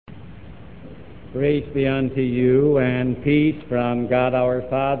Grace be unto you, and peace from God our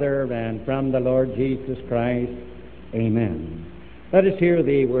Father and from the Lord Jesus Christ. Amen. Let us hear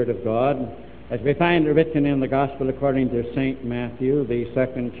the Word of God as we find it written in the Gospel according to St. Matthew, the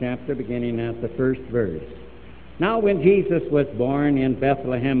second chapter, beginning at the first verse. Now when Jesus was born in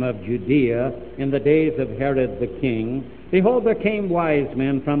Bethlehem of Judea in the days of Herod the king, behold, there came wise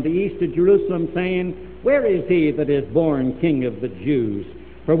men from the east to Jerusalem, saying, Where is he that is born King of the Jews?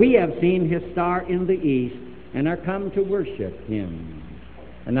 For we have seen his star in the east, and are come to worship him.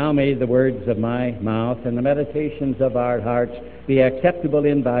 And now may the words of my mouth and the meditations of our hearts be acceptable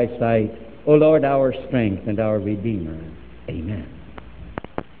in thy sight, O Lord, our strength and our Redeemer. Amen.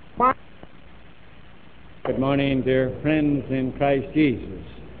 Good morning, dear friends in Christ Jesus.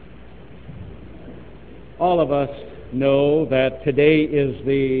 All of us know that today is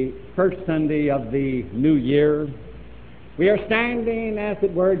the first Sunday of the new year. We are standing, as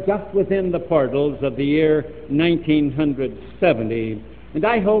it were, just within the portals of the year 1970. And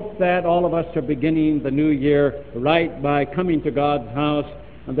I hope that all of us are beginning the new year right by coming to God's house,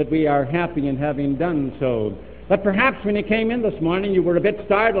 and that we are happy in having done so. But perhaps when you came in this morning, you were a bit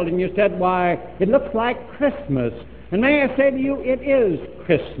startled and you said, Why, it looks like Christmas. And may I say to you, it is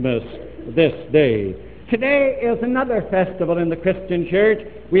Christmas this day. Today is another festival in the Christian church.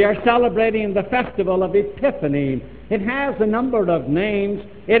 We are celebrating the festival of Epiphany. It has a number of names.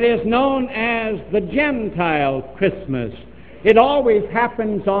 It is known as the Gentile Christmas. It always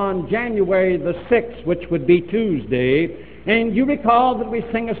happens on January the 6th, which would be Tuesday. And you recall that we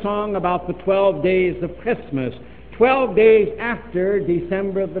sing a song about the 12 days of Christmas, 12 days after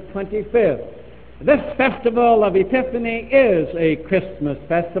December the 25th. This festival of Epiphany is a Christmas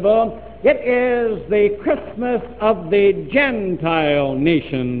festival. It is the Christmas of the Gentile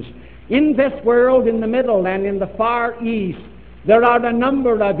nations. In this world, in the middle and in the far east, there are a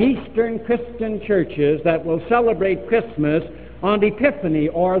number of Eastern Christian churches that will celebrate Christmas on Epiphany,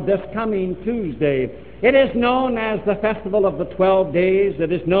 or this coming Tuesday. It is known as the Festival of the 12 Days.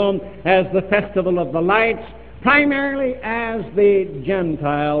 It is known as the Festival of the Lights, primarily as the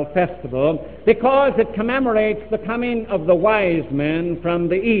Gentile Festival, because it commemorates the coming of the wise men from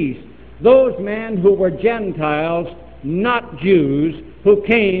the east, those men who were Gentiles, not Jews, who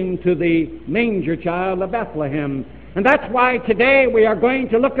came to the manger child of Bethlehem. And that's why today we are going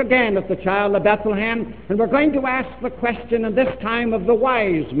to look again at the child of Bethlehem, and we're going to ask the question, and this time of the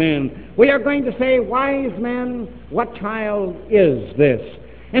wise men. We are going to say, Wise men, what child is this?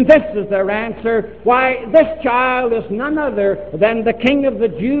 And this is their answer. Why, this child is none other than the King of the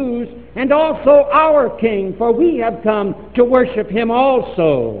Jews, and also our King, for we have come to worship him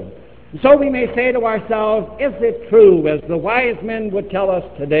also. So we may say to ourselves, is it true, as the wise men would tell us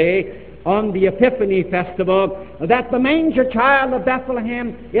today on the Epiphany festival, that the manger child of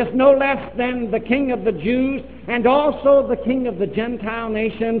Bethlehem is no less than the King of the Jews and also the King of the Gentile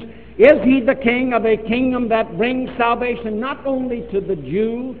nations? Is he the King of a kingdom that brings salvation not only to the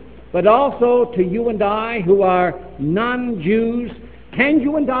Jew, but also to you and I who are non-Jews? Can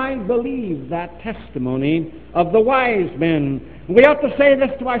you and I believe that testimony of the wise men? We ought to say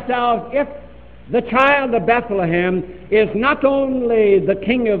this to ourselves: if the child of Bethlehem is not only the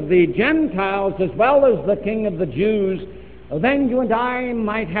King of the Gentiles as well as the King of the Jews, then you and I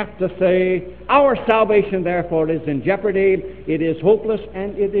might have to say, our salvation therefore is in jeopardy, it is hopeless,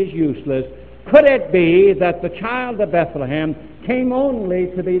 and it is useless. Could it be that the child of Bethlehem came only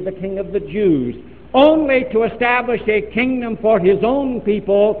to be the King of the Jews, only to establish a kingdom for his own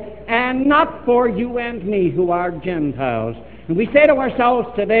people, and not for you and me who are Gentiles? And we say to ourselves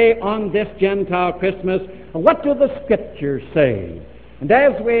today on this Gentile Christmas, what do the Scriptures say? And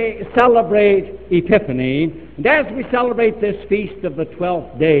as we celebrate Epiphany, and as we celebrate this feast of the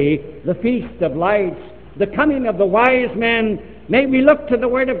 12th day, the Feast of Lights, the coming of the wise men, may we look to the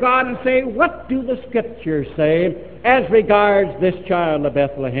Word of God and say, what do the Scriptures say as regards this child of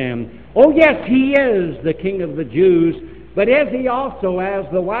Bethlehem? Oh yes, he is the King of the Jews, but is he also, as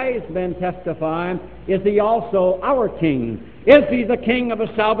the wise men testify, is he also our King? Is he the King of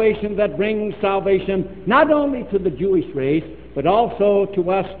a salvation that brings salvation not only to the Jewish race, but also to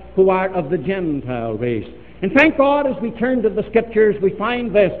us who are of the Gentile race? And thank God, as we turn to the Scriptures, we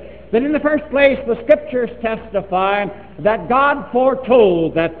find this, that in the first place, the Scriptures testify that God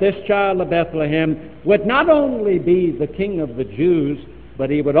foretold that this child of Bethlehem would not only be the King of the Jews, but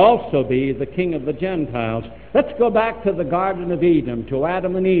he would also be the king of the Gentiles. Let's go back to the Garden of Eden, to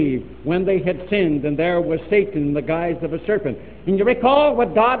Adam and Eve, when they had sinned, and there was Satan in the guise of a serpent. And you recall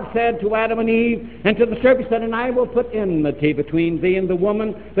what God said to Adam and Eve, and to the serpent said, "And I will put enmity between thee and the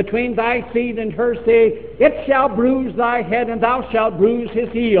woman, between thy seed and her seed. It shall bruise thy head, and thou shalt bruise his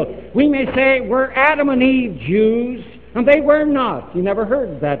heel." We may say, were Adam and Eve Jews? And they were not. You never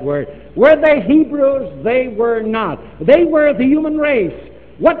heard that word. Were they Hebrews? They were not. They were the human race.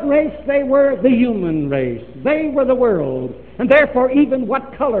 What race they were? The human race. They were the world. And therefore, even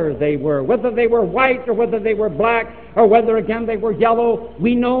what color they were, whether they were white or whether they were black or whether, again, they were yellow,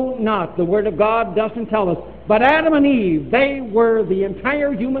 we know not. The Word of God doesn't tell us. But Adam and Eve, they were the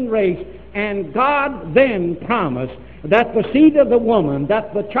entire human race. And God then promised that the seed of the woman,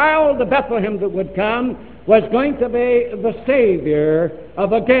 that the child of Bethlehem that would come, was going to be the Savior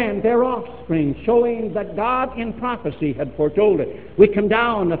of, again, their offspring, showing that God in prophecy had foretold it. We come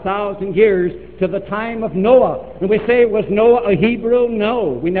down 1,000 years to the time of Noah, and we say, was Noah a Hebrew?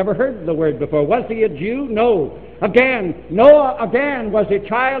 No. We never heard the word before. Was he a Jew? No. Again, Noah, again, was a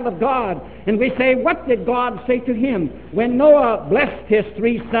child of God. And we say, what did God say to him? When Noah blessed his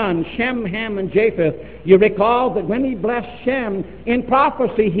three sons, Shem, Ham, and Japheth, you recall that when he blessed Shem, in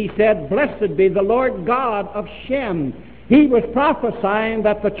prophecy he said, "Blessed be the Lord God of Shem." He was prophesying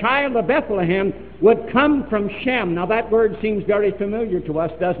that the child of Bethlehem would come from Shem. Now that word seems very familiar to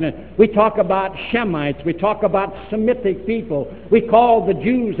us, doesn't it? We talk about Shemites. We talk about Semitic people. We call the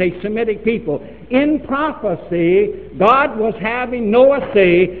Jews a Semitic people. In prophecy, God was having Noah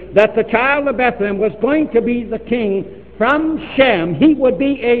say that the child of Bethlehem was going to be the king from Shem. He would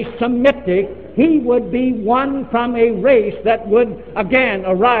be a Semitic. He would be one from a race that would, again,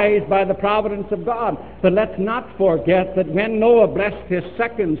 arise by the providence of God. But let's not forget that when Noah blessed his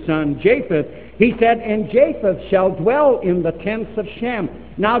second son, Japheth, he said, "And Japheth shall dwell in the tents of Shem."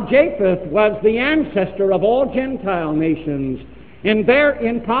 Now Japheth was the ancestor of all Gentile nations. And there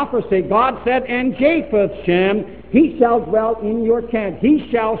in prophecy, God said, "And Japheth, Shem, he shall dwell in your tent. He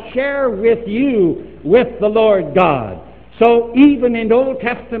shall share with you with the Lord God." So even in Old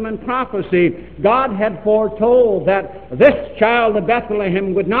Testament prophecy, God had foretold that this child of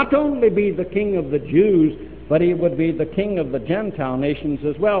Bethlehem would not only be the king of the Jews, but he would be the king of the Gentile nations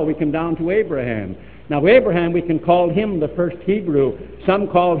as well. We come down to Abraham. Now Abraham, we can call him the first Hebrew. Some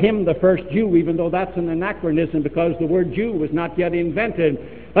call him the first Jew, even though that's an anachronism because the word Jew was not yet invented.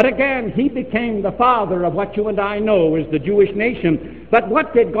 But again, he became the father of what you and I know is the Jewish nation. But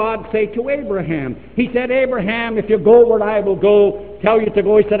what did God say to Abraham? He said, "Abraham, if you go where I will go, tell you to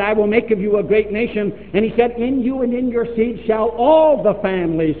go," he said, "I will make of you a great nation." And he said, "In you and in your seed shall all the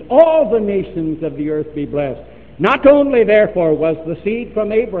families, all the nations of the earth be blessed." Not only, therefore, was the seed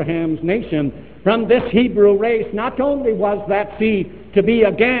from Abraham's nation, from this Hebrew race, not only was that seed to be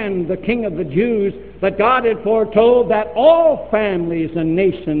again the king of the Jews, but God had foretold that all families and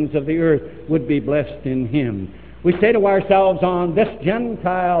nations of the earth would be blessed in him. We say to ourselves on this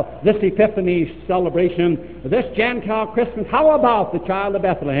Gentile, this Epiphany celebration, this Gentile Christmas, how about the child of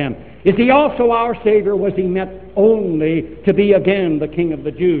Bethlehem? Is he also our Savior? Was he meant only to be again the King of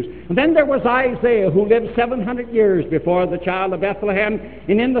the Jews? And then there was Isaiah, who lived 700 years before the child of Bethlehem.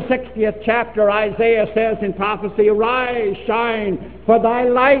 And in the 60th chapter, Isaiah says in prophecy, "Arise, shine, for thy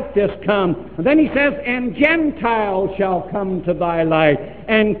light is come." And then he says, "And Gentiles shall come to thy light,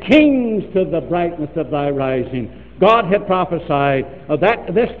 and kings to the brightness of thy rising." God had prophesied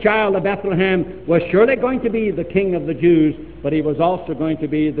that this child of Bethlehem was surely going to be the king of the Jews, but he was also going to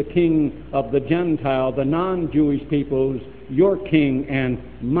be the king of the Gentile, the non-Jewish peoples, your king and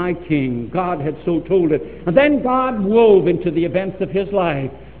my king. God had so told it. And then God wove into the events of his life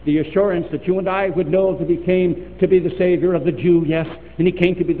the assurance that you and I would know that he came to be the Savior of the Jew, yes, and he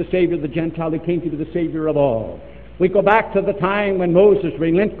came to be the Savior of the Gentile, he came to be the Savior of all. We go back to the time when Moses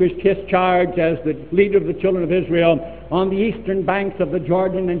relinquished his charge as the leader of the children of Israel on the eastern banks of the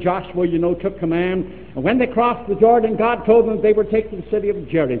Jordan, and Joshua, you know, took command. And when they crossed the Jordan, God told them they were taking the city of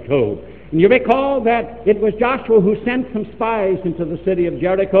Jericho. And you recall that it was Joshua who sent some spies into the city of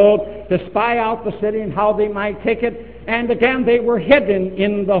Jericho to spy out the city and how they might take it. And again, they were hidden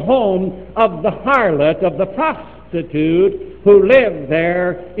in the home of the harlot, of the prostitute, who lived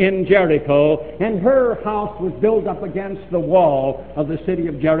there in Jericho, and her house was built up against the wall of the city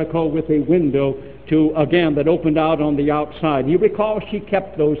of Jericho with a window that opened out on the outside. You recall she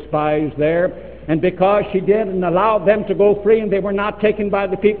kept those spies there, and because she did and allowed them to go free, and they were not taken by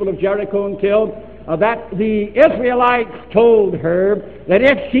the people of Jericho until that the Israelites told her that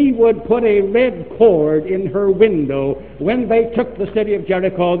if she would put a red cord in her window when they took the city of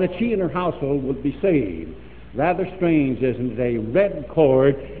Jericho, that she and her household would be saved. Rather strange, isn't it? A red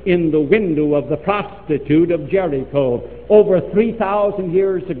cord in the window of the prostitute of Jericho. Over 3,000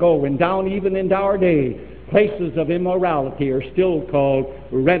 years ago, and down even into our day, places of immorality are still called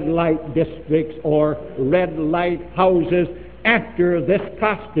red light districts or red light houses after this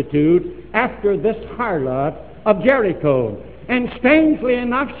prostitute, after this harlot of Jericho. And strangely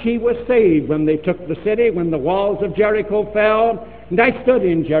enough, she was saved when they took the city, when the walls of Jericho fell. And I stood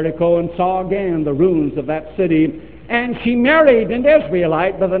in Jericho and saw again the ruins of that city. And she married an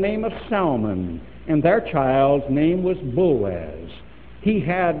Israelite by the name of Salmon, and their child's name was Boaz. He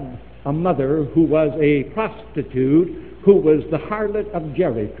had a mother who was a prostitute, who was the harlot of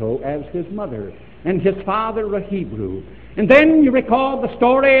Jericho as his mother, and his father a Hebrew. And then you recall the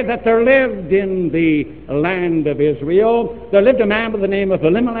story that there lived in the land of Israel, there lived a man by the name of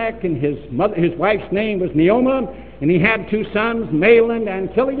Elimelech, and his wife's name was Naomi, and he had two sons, Mahlon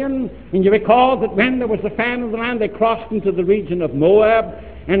and Chilion. And you recall that when there was a famine in the land, they crossed into the region of Moab,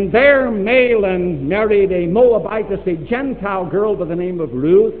 and there Mahlon married a Moabitess, a Gentile girl by the name of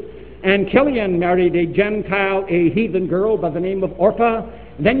Ruth, and Chilion married a Gentile, a heathen girl by the name of Orpah.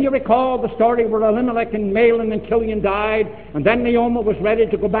 Then you recall the story where Elimelech and Mahlon and Chilion died, and then Naomi was ready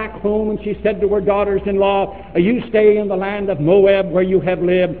to go back home, and she said to her daughters-in-law, you stay in the land of Moab where you have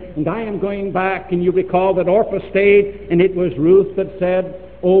lived, and I am going back. And you recall that Orpah stayed, and it was Ruth that said,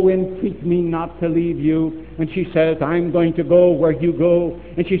 oh, entreat me not to leave you. And she says, I'm going to go where you go.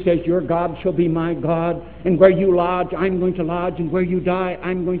 And she says, your God shall be my God, and where you lodge, I'm going to lodge, and where you die,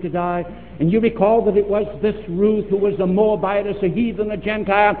 I'm going to die. And you recall that it was this Ruth, who was a Moabitess, a heathen, a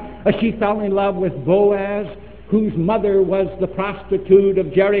Gentile, as she fell in love with Boaz, whose mother was the prostitute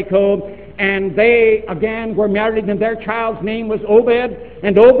of Jericho. And they, again, were married, and their child's name was Obed.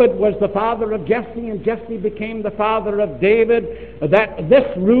 And Obed was the father of Jesse, and Jesse became the father of David. That this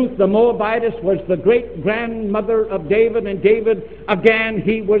Ruth, the Moabitess, was the great-grandmother of David, and David, again,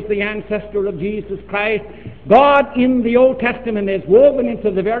 he was the ancestor of Jesus Christ. God in the Old Testament is woven into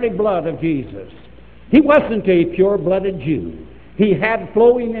the very blood of Jesus. He wasn't a pure-blooded Jew. He had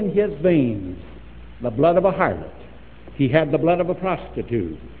flowing in his veins the blood of a harlot. He had the blood of a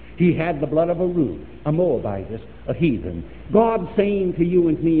prostitute. He had the blood of a Ruth, a Moabitess, a heathen. God saying to you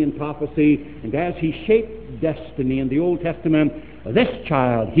and me in prophecy, and as he shaped destiny in the Old Testament, this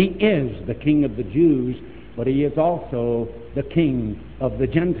child, he is the King of the Jews, but he is also the King of the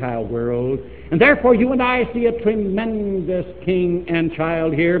Gentile world. And therefore you and I see a tremendous King and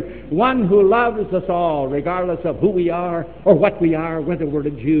child here, one who loves us all, regardless of who we are or what we are, whether we're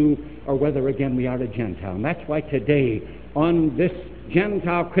a Jew or whether, again, we are a Gentile. And that's why today, on this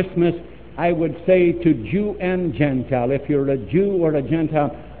Gentile Christmas, I would say to Jew and Gentile, if you're a Jew or a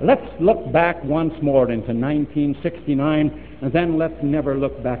Gentile, let's look back once more into 1969, and then let's never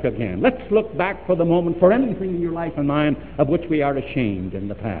look back again. Let's look back for the moment for anything in your life and mine of which we are ashamed in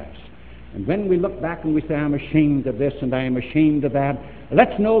the past. And when we look back and we say, I'm ashamed of this and I am ashamed of that,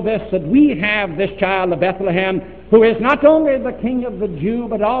 let's know this, that we have this child of Bethlehem who is not only the King of the Jew,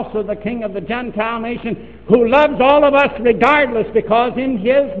 but also the King of the Gentile nation, who loves all of us regardless, because in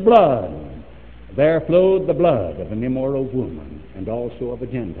his blood there flowed the blood of an immoral woman and also of a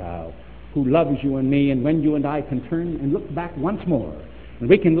Gentile who loves you and me. And when you and I can turn and look back once more, and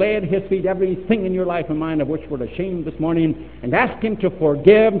we can lay at his feet everything in your life and mine of which we're ashamed this morning, and ask him to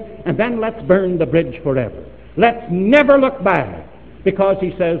forgive, and then let's burn the bridge forever. Let's never look back, because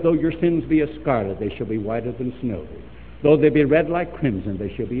he says, though your sins be as scarlet, they shall be whiter than snow. Though they be red like crimson,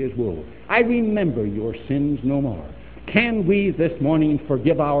 they shall be as wool. I remember your sins no more. Can we this morning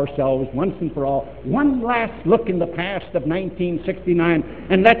forgive ourselves once and for all? One last look in the past of 1969,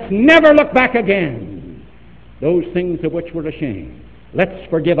 and let's never look back again. Those things of which we're ashamed. Let's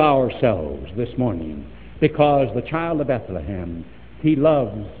forgive ourselves this morning, because the child of Bethlehem, he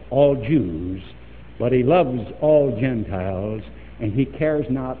loves all Jews, but he loves all Gentiles, and he cares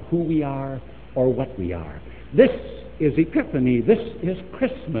not who we are or what we are. This is Epiphany. This is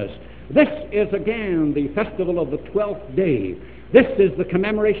Christmas. This is, again, the festival of the 12th day. This is the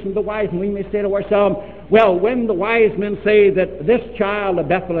commemoration of the wise men. We may say to ourselves, well, when the wise men say that this child of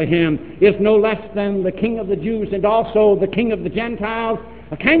Bethlehem is no less than the King of the Jews and also the King of the Gentiles,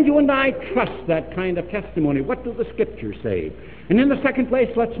 can you and I trust that kind of testimony? What do the Scriptures say? And in the second place,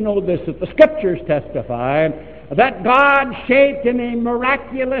 let's know this, that the Scriptures testify that God shaped in a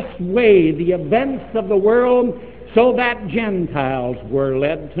miraculous way the events of the world so that Gentiles were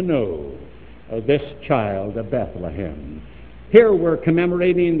led to know this child of Bethlehem. Here we're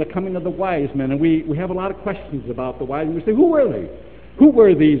commemorating the coming of the wise men, and we have a lot of questions about the wise men. We say, who were they? Who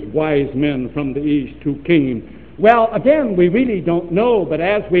were these wise men from the east who came Well, again, we really don't know, but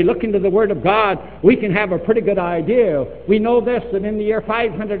as we look into the Word of God, we can have a pretty good idea. We know this, that in the year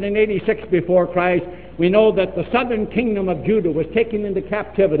 586 before Christ, we know that the southern kingdom of Judah was taken into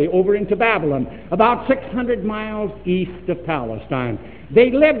captivity over into Babylon, about 600 miles east of Palestine.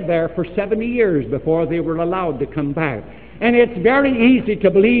 They lived there for 70 years before they were allowed to come back. And it's very easy to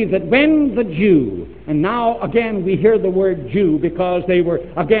believe that when the Jew, and now again we hear the word Jew because they were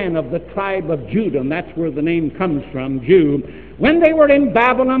again of the tribe of Judah, and that's where the name comes from, Jew. When they were in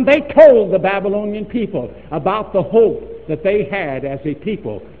Babylon, they told the Babylonian people about the hope that they had as a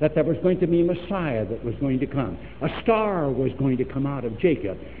people, that there was going to be a Messiah that was going to come. A star was going to come out of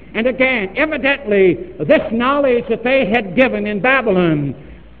Jacob. And again, evidently, this knowledge that they had given in Babylon,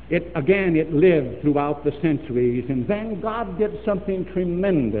 it lived throughout the centuries, and then God did something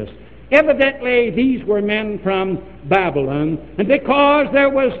tremendous. Evidently, these were men from Babylon, and because there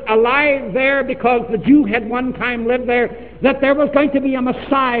was a lie there, because the Jew had one time lived there, that there was going to be a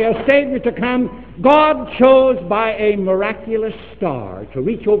Messiah, a Savior to come, God chose by a miraculous star to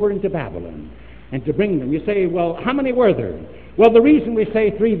reach over into Babylon and to bring them. You say, well, how many were there? Well, the reason we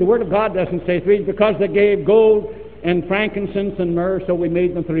say three, the Word of God doesn't say three, is because they gave gold and frankincense and myrrh, so we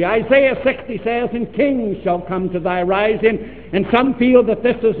made them three. Isaiah 60 says, and kings shall come to thy rising. And some feel that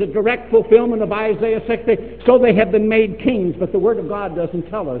this is a direct fulfillment of Isaiah 60, so they have been made kings, but the Word of God doesn't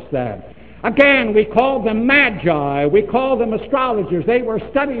tell us that. Again, we call them magi, we call them astrologers. They were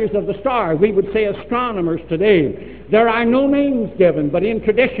studiers of the stars. We would say astronomers today. There are no names given, but in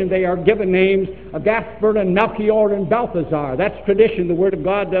tradition they are given names of Gaspar and Melchior and Balthazar. That's tradition. The Word of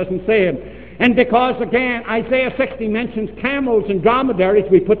God doesn't say it. And because, again, Isaiah 60 mentions camels and dromedaries,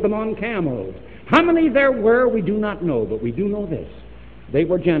 we put them on camels. How many there were, we do not know, but we do know this. They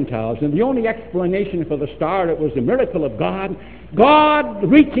were Gentiles. And the only explanation for the star, it was the miracle of God. God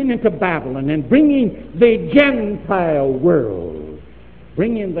reaching into Babylon and bringing the Gentile world.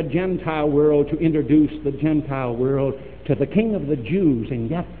 Bringing the Gentile world to introduce the Gentile world to the King of the Jews, and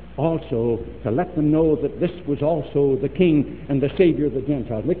yet also to let them know that this was also the King and the Savior of the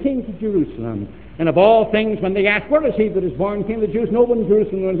Gentiles. The King to Jerusalem. And of all things, when they asked, where is he that is born King of the Jews? No one in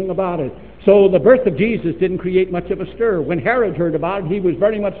Jerusalem knew anything about it. So the birth of Jesus didn't create much of a stir. When Herod heard about it, he was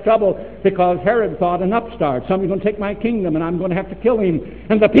very much troubled because Herod thought an upstart. Somebody's going to take my kingdom and I'm going to have to kill him.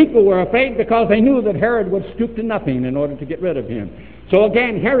 And the people were afraid because they knew that Herod would stoop to nothing in order to get rid of him. So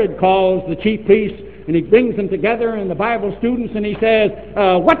again, Herod calls the chief priests and he brings them together and the Bible students and he says,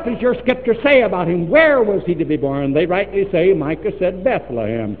 what does your scripture say about him? Where was he to be born? They rightly say, Micah said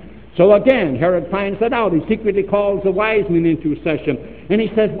Bethlehem. So again, Herod finds that out. He secretly calls the wise men into session. And he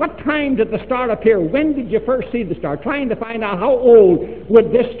says, what time did the star appear? When did you first see the star? Trying to find out how old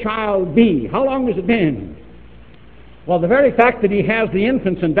would this child be. How long has it been? Well, the very fact that he has the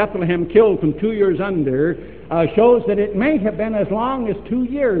infants in Bethlehem killed from 2 years under shows that it may have been as long as 2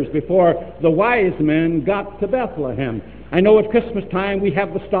 years before the wise men got to Bethlehem. I know at Christmas time we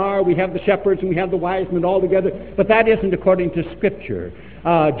have the star, we have the shepherds, and we have the wise men all together, but that isn't according to Scripture.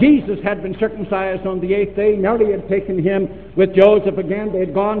 Jesus had been circumcised on the 8th day. Mary had taken him with Joseph again. They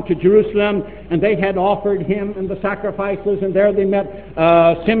had gone to Jerusalem, and they had offered him and the sacrifices, and there they met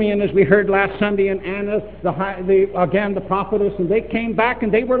Simeon, as we heard last Sunday, and Anna, the prophetess, and they came back,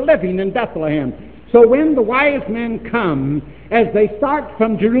 and they were living in Bethlehem. So when the wise men come, as they start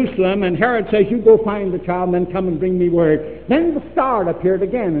from Jerusalem, and Herod says, you go find the child, and then come and bring me word, then the star appeared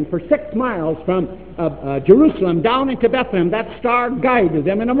again, and for 6 miles from Jerusalem down into Bethlehem, that star guided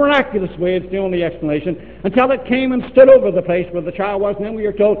them in a miraculous way. It's the only explanation, until it came and stood over the place where the child was, and then we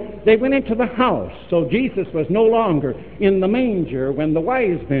are told they went into the house. So Jesus was no longer in the manger when the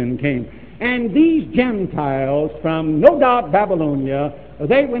wise men came. And these Gentiles from, no doubt, Babylonia,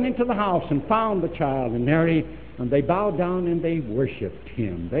 they went into the house and found the child and Mary, and they bowed down and they worshipped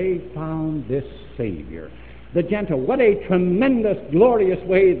him. They found this Savior. The Gentile, what a tremendous, glorious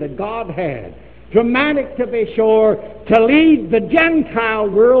way that God had. Dramatic to be sure, to lead the Gentile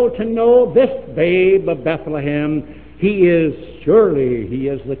world to know this babe of Bethlehem. He is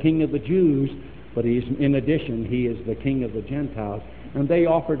the King of the Jews, but in addition, he is the King of the Gentiles. And they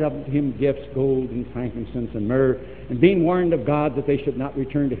offered up to him gifts, gold and frankincense and myrrh. And being warned of God that they should not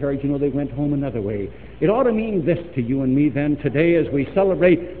return to Herod, they went home another way. It ought to mean this to you and me then today as we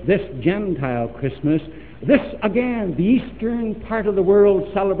celebrate this Gentile Christmas. This, again, the eastern part of the world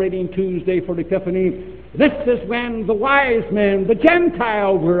celebrating Tuesday for Epiphany. This is when the wise men, the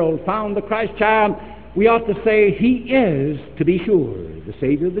Gentile world, found the Christ child. We ought to say he is, to be sure, the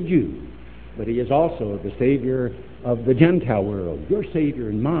Savior of the Jews. But he is also the Savior of the Gentile world, your Savior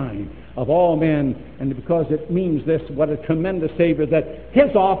and mine, of all men. And because it means this, what a tremendous Savior, that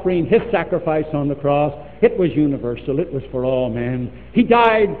His offering, His sacrifice on the cross, it was universal. It was for all men. He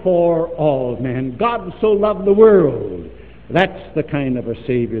died for all men. God so loved the world. That's the kind of a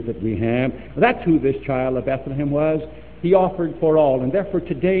Savior that we have. That's who this child of Bethlehem was. He offered for all. And therefore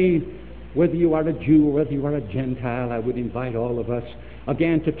today, whether you are a Jew or whether you are a Gentile, I would invite all of us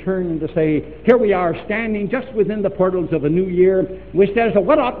again to turn and to say, here we are standing just within the portals of a new year. We said, so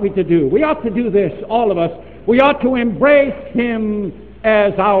what ought we to do? We ought to do this, all of us. We ought to embrace Him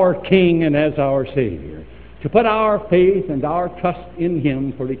as our King and as our Savior, to put our faith and our trust in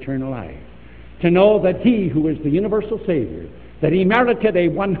Him for eternal life, to know that He who is the universal Savior, that He merited a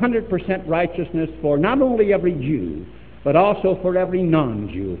 100% righteousness for not only every Jew, but also for every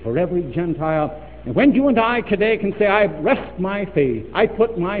non-Jew, for every Gentile. And when you and I today can say, I rest my faith, I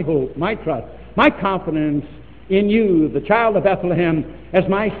put my hope, my trust, my confidence in you, the child of Bethlehem, as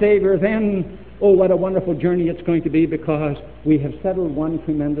my Savior, then, oh, what a wonderful journey it's going to be, because we have settled one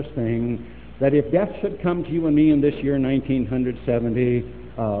tremendous thing, that if death should come to you and me in this year, 1970,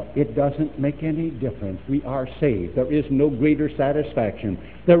 it doesn't make any difference. We are saved. There is no greater satisfaction.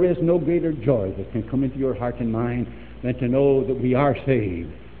 There is no greater joy that can come into your heart and mind than to know that we are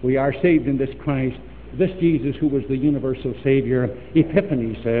saved. We are saved in this Christ, this Jesus who was the universal Savior.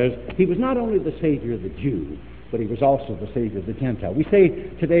 Epiphany says He was not only the Savior of the Jew, but He was also the Savior of the Gentile. We say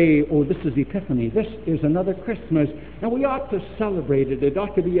today, oh, this is Epiphany. This is another Christmas, and we ought to celebrate it. It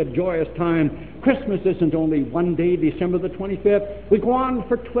ought to be a joyous time. Christmas isn't only one day, December the 25th. We go on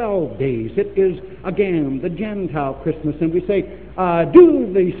for 12 days. It is, again, the Gentile Christmas, and we say,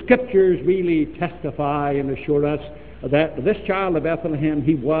 do the Scriptures really testify and assure us that this child of Bethlehem,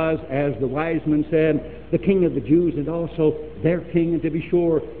 He was, as the wise men said, the King of the Jews and also their King? And to be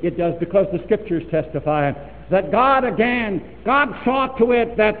sure, it does, because the Scriptures testify that God saw to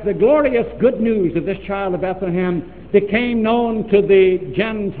it that the glorious good news of this child of Bethlehem became known to the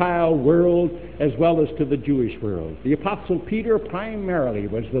Gentile world as well as to the Jewish world. The Apostle Peter primarily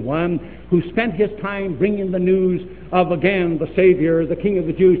was the one who spent his time bringing the news of, again, the Savior, the King of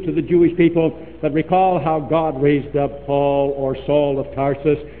the Jews, to the Jewish people. But recall how God raised up Paul, or Saul of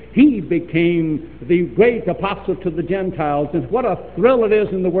Tarsus. He became the great apostle to the Gentiles. And what a thrill it is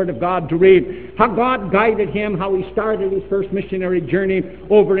in the Word of God to read how God guided him, how he started his first missionary journey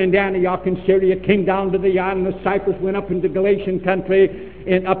over in Antioch in Syria, came down to the island of Cyprus, went up into Galatian country,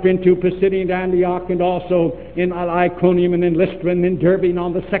 and up into Pisidian Antioch, and also in Iconium and in Lystra and in Derbe. And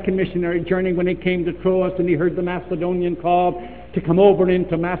on the second missionary journey, when he came to Troas and he heard the Macedonian call to come over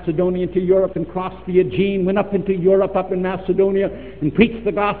into Macedonia, into Europe, and cross the Aegean, went up into Europe, up in Macedonia, and preached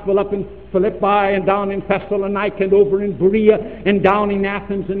the gospel up in Philippi and down in Thessalonica and over in Berea and down in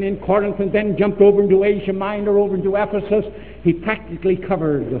Athens and in Corinth, and then jumped over into Asia Minor, over into Ephesus. He practically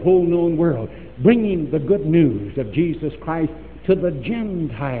covered the whole known world, bringing the good news of Jesus Christ to the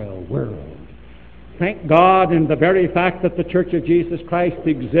Gentile world. Thank God, in the very fact that the Church of Jesus Christ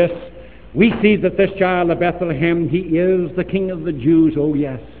exists, we see that this child of Bethlehem, He is the King of the Jews, oh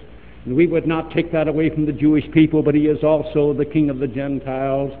yes. And we would not take that away from the Jewish people, but He is also the King of the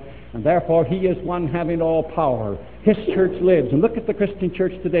Gentiles. And therefore He is one having all power. His church lives. And look at the Christian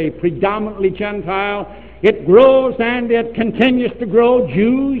church today, predominantly Gentile. It grows and it continues to grow.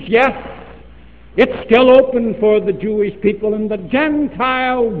 Jews, yes. It's still open for the Jewish people, and the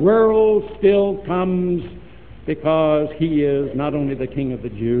Gentile world still comes, because He is not only the King of the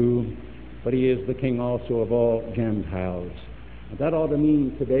Jew, but He is the King also of all Gentiles. And that ought to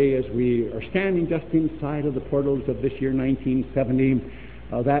mean today, as we are standing just inside of the portals of this year 1970,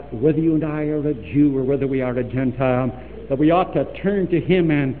 that whether you and I are a Jew or whether we are a Gentile, that we ought to turn to Him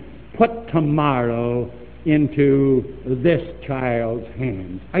and put tomorrow into this child's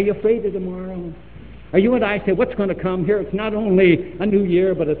hands. Are you afraid of tomorrow? Are you and I say, what's going to come here? It's not only a new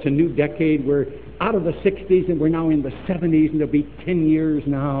year, but it's a new decade. We're out of the 60s and we're now in the 70s, and there'll be 10 years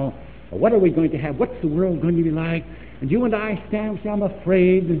now. What are we going to have? What's the world going to be like? And you and I stand and say, I'm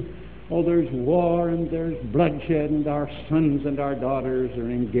afraid. Oh, there's war and there's bloodshed, and our sons and our daughters are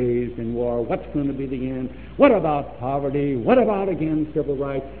engaged in war. What's going to be the end? What about poverty? What about, again, civil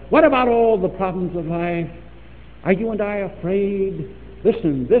rights? What about all the problems of life? Are you and I afraid?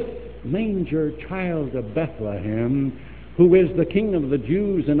 Listen, this manger child of Bethlehem, who is the King of the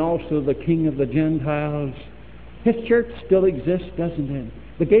Jews and also the King of the Gentiles, His church still exists, doesn't it?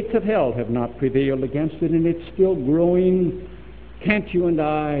 The gates of hell have not prevailed against it, and it's still growing. Can't you and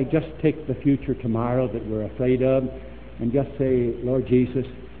I just take the future tomorrow that we're afraid of and just say, Lord Jesus,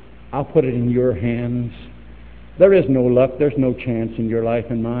 I'll put it in your hands. There is no luck. There's no chance in your life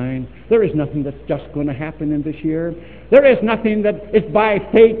and mine. There is nothing that's just going to happen in this year. There is nothing that is by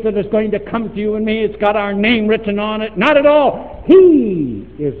faith that is going to come to you and me. It's got our name written on it. Not at all. He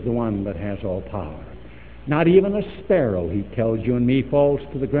is the one that has all power. Not even a sparrow, he tells you and me, falls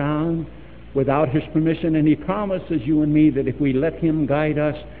to the ground without his permission. And he promises you and me that if we let him guide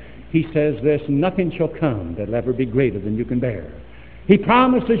us, he says this, nothing shall come that'll ever be greater than you can bear. He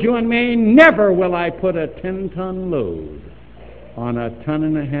promises you and me, never will I put a 10-ton load on a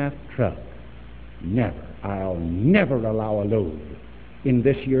 1.5-ton truck. Never. I'll never allow a load in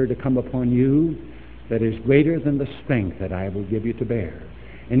this year to come upon you that is greater than the strength that I will give you to bear.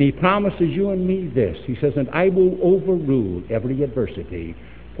 And he promises you and me this. He says, and I will overrule every adversity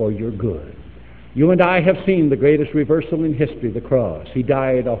for your good. You and I have seen the greatest reversal in history, the cross. He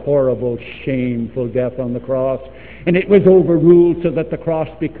died a horrible, shameful death on the cross, and it was overruled so that the cross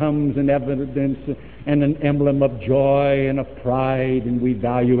becomes an evidence and an emblem of joy and of pride, and we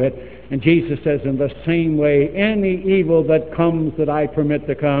value it. And Jesus says, in the same way, any evil that comes that I permit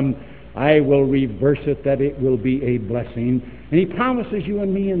to come, I will reverse it, that it will be a blessing. And he promises you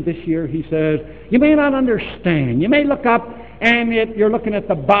and me in this year, he says, you may not understand. You may look up and you're looking at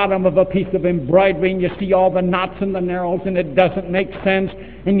the bottom of a piece of embroidery and you see all the knots and the narrows and it doesn't make sense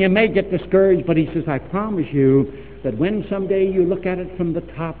and you may get discouraged, but he says, I promise you that when someday you look at it from the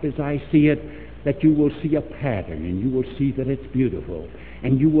top as I see it, that you will see a pattern and you will see that it's beautiful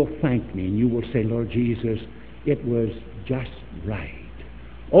and you will thank me and you will say, Lord Jesus, it was just right.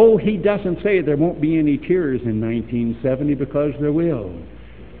 Oh, he doesn't say there won't be any tears in 1970, because there will.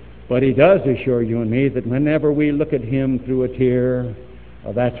 But he does assure you and me that whenever we look at him through a tear,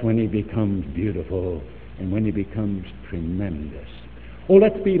 that's when he becomes beautiful and when he becomes tremendous. Oh,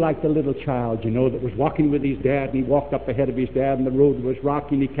 let's be like the little child, you know, that was walking with his dad, and he walked up ahead of his dad, and the road was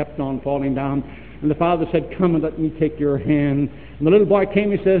rocky, and he kept on falling down. And the father said, come and let me take your hand. And the little boy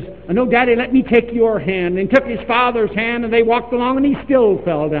came and says, no, Daddy, let me take your hand. And he took his father's hand, and they walked along, and he still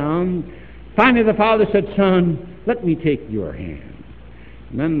fell down. Finally, the father said, son, let me take your hand.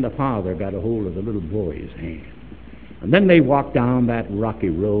 And then the father got a hold of the little boy's hand. And then they walked down that rocky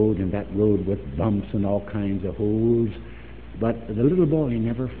road, and that road with bumps and all kinds of holes. But the little boy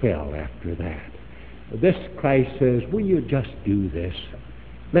never fell after that. This Christ says, will you just do this?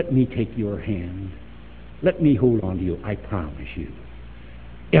 Let me take your hand. Let me hold on to you. I promise you,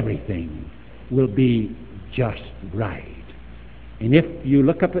 everything will be just right. And if you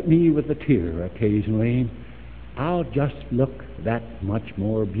look up at me with a tear occasionally, I'll just look that much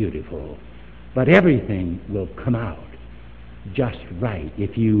more beautiful. But everything will come out just right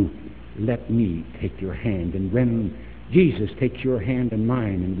if you let me take your hand. And when Jesus takes your hand and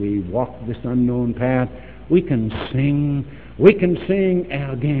mine and we walk this unknown path, we can sing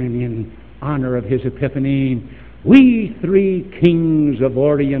again in honor of his epiphany. We three kings of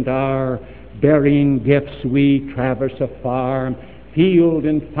Orient are, bearing gifts we traverse afar, field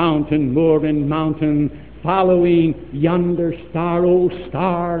and fountain, moor and mountain, following yonder star, O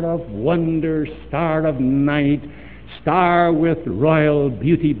star of wonder, star of night, star with royal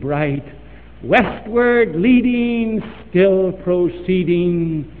beauty bright, westward leading, still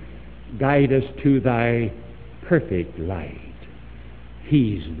proceeding, guide us to thy perfect light.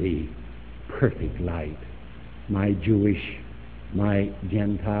 He's the perfect light, my Jewish, my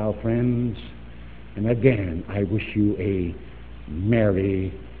Gentile friends. And again, I wish you a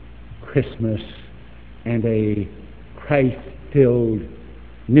Merry Christmas and a Christ-filled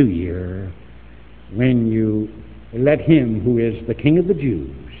New Year when you let him who is the King of the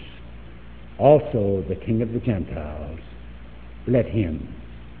Jews, also the King of the Gentiles, let him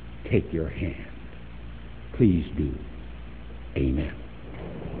take your hand. Please do. Amen.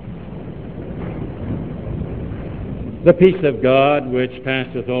 The peace of God, which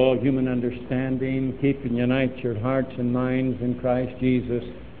passeth all human understanding, keep and unite your hearts and minds in Christ Jesus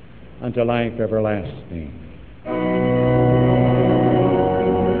unto life everlasting.